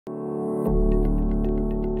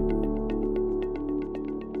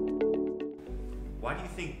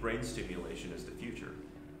think brain stimulation is the future.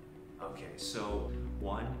 Okay, so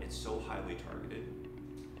one, it's so highly targeted.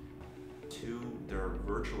 Two, there are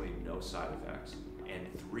virtually no side effects. And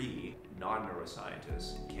three,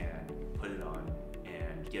 non-neuroscientists can put it on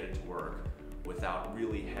and get it to work without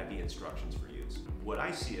really heavy instructions for use. What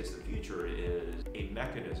I see as the future is a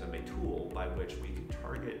mechanism, a tool by which we can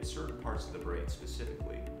target certain parts of the brain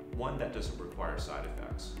specifically. One that doesn't require side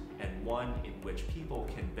effects, and one in which people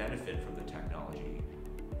can benefit from the technology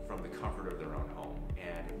from the comfort of their own home.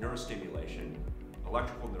 And neurostimulation,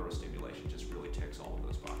 electrical neurostimulation, just really ticks all of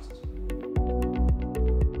those boxes.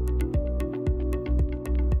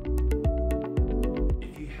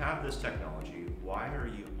 If you have this technology, why are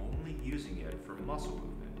you only using it for muscle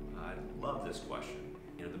movement? I love this question.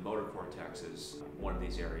 You know, the motor cortex is one of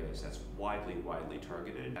these areas that's widely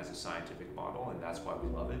targeted as a scientific model, and that's why we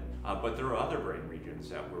love it. But there are other brain regions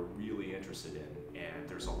that we're really interested in, and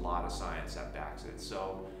there's a lot of science that backs it.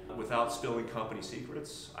 So without spilling company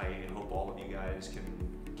secrets, I hope all of you guys can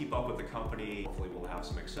keep up with the company. Hopefully we'll have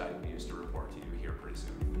some exciting news to report to you here pretty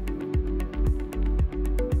soon.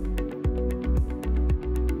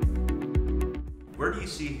 Where do you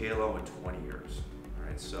see Halo in 20 years? All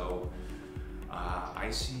right, so I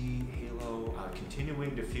see Halo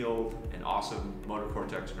continuing to field an awesome motor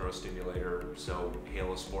cortex neurostimulator, so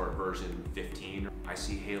Halo Sport version 15. I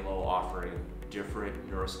see Halo offering different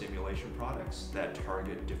neurostimulation products that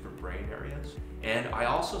target different brain areas. And I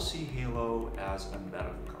also see Halo as a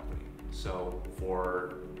medical company. So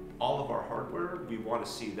for all of our hardware, we want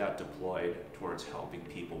to see that deployed towards helping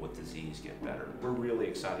people with disease get better. We're really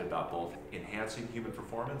excited about both enhancing human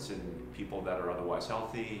performance in people that are otherwise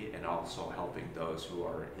healthy and also helping those who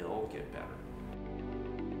are ill get better.